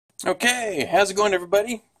Okay, how's it going,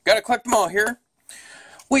 everybody? Gotta collect them all here.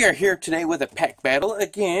 We are here today with a pack battle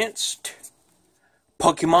against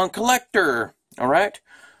Pokemon Collector. Alright?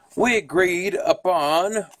 We agreed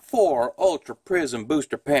upon 4 Ultra Prism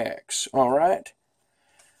booster packs. Alright?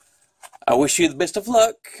 I wish you the best of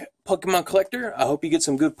luck, Pokemon Collector. I hope you get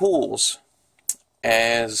some good pulls.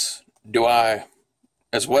 As do I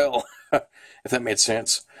as well, if that made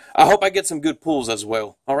sense. I hope I get some good pulls as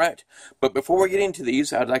well. Alright? But before we get into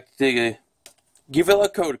these, I'd like to give you a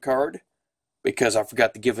code card, because I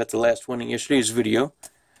forgot to give it the last one in yesterday's video.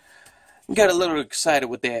 Got a little excited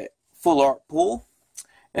with that full art pull.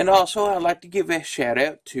 And also, I'd like to give a shout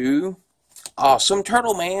out to Awesome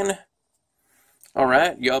Turtle Man.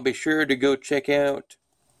 Alright, y'all be sure to go check out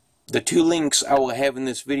the 2 links I will have in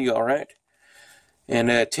this video, alright?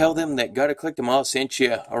 And tell them that Gotta Collect Them All sent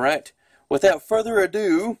you, alright? Without further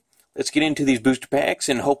ado, let's get into these booster packs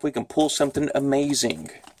and hope we can pull something amazing.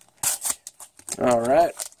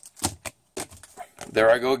 Alright. There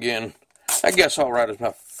I go again. I guess alright is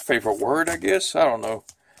my favorite word, I guess. I don't know.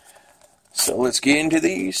 So let's get into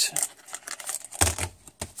these.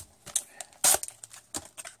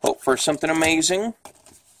 Hope for something amazing.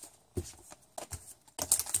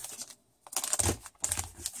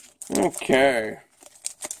 Okay.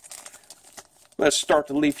 Let's start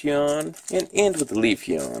the Leafeon and end with the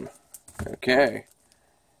Leafeon. Okay.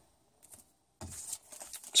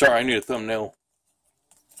 Sorry, I need a thumbnail.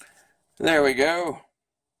 There we go.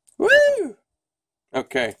 Woo!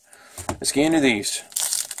 Okay. Let's get into these.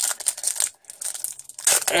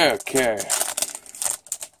 Okay.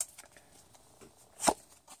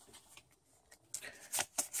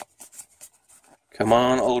 Come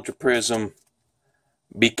on, Ultra Prism.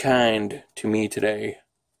 Be kind to me today.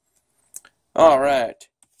 Alright.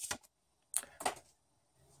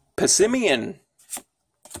 Passimian.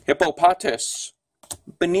 Hippopotas.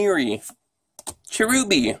 Baneri.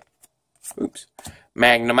 Cherubi. Oops.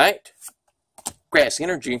 Magnemite. Grass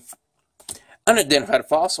Energy. Unidentified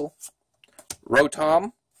Fossil.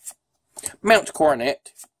 Rotom. Mount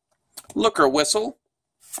Coronet. Looker Whistle.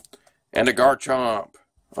 And a Garchomp.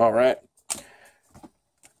 Alright.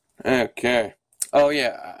 Okay. Oh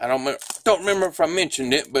yeah, I don't remember if I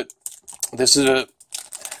mentioned it, but this is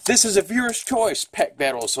a viewer's choice pack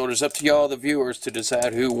battle, so it is up to y'all, the viewers, to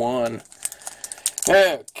decide who won.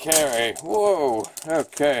 Okay. Whoa.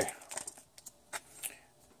 Okay.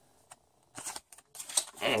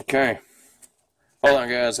 Okay. Hold on,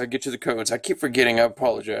 guys. I'll get you the codes. I keep forgetting. I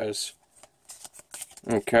apologize.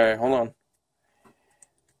 Okay. Hold on.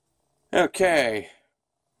 Okay.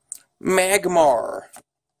 Magmar.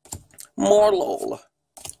 Morlul.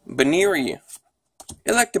 Baneri.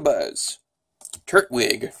 Electabuzz.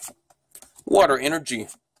 Turtwig. Water Energy.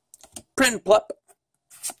 Prinplup.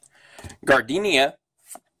 Gardenia.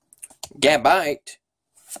 Gabite.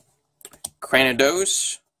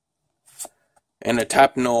 Cranidos. And a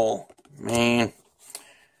Topnol. Man.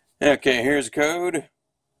 Okay, here's the code.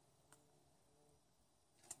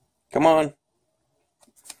 Come on.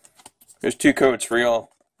 There's 2 codes for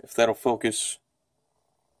y'all, if that'll focus.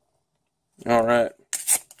 Alright.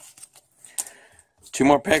 2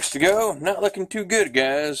 more packs to go. Not looking too good,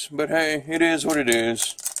 guys. But hey, it is what it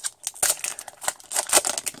is.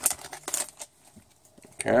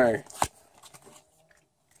 Okay.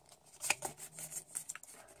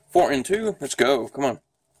 4 and 2. Let's go. Come on.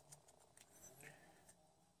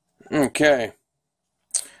 Okay.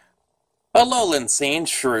 Alolan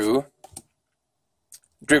Sandshrew.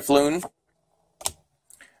 Drifloon.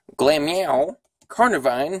 Glameow.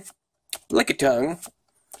 Carnivine. Lickitung.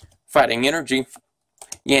 Fighting Energy.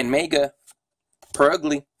 Yanmega.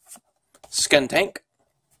 Purugly. Skuntank.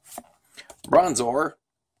 Bronzor.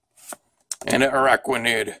 And an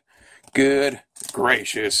Araquanid. Good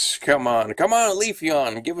gracious. Come on. Come on,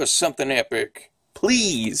 Leafeon. Give us something epic.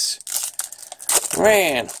 Please.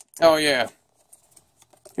 Man. Oh, yeah.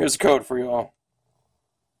 Here's the code for y'all.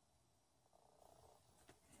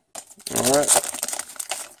 Alright.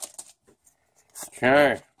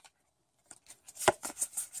 Okay.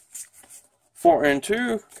 4 and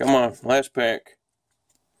 2. Come on. Last pack.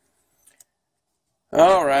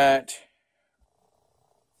 Alright.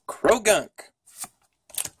 Krogunk.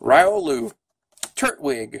 Riolu.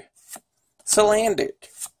 Turtwig. Salandit.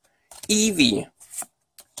 Eevee.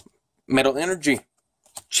 Metal Energy.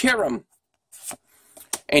 Cherim.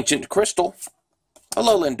 Ancient Crystal.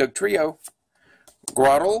 Alolan Dugtrio.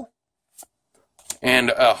 Grottle.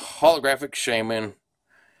 And a holographic Shaman.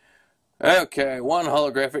 Okay, 1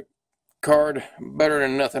 holographic card. Better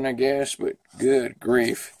than nothing, I guess, but good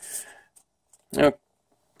grief.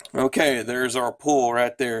 Okay, there's our pull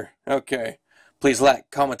right there. Okay. Please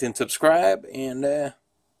like, comment, and subscribe. And,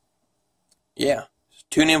 yeah.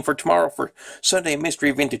 Tune in for tomorrow for Sunday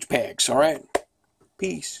Mystery Vintage Packs. Alright?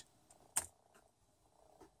 Peace.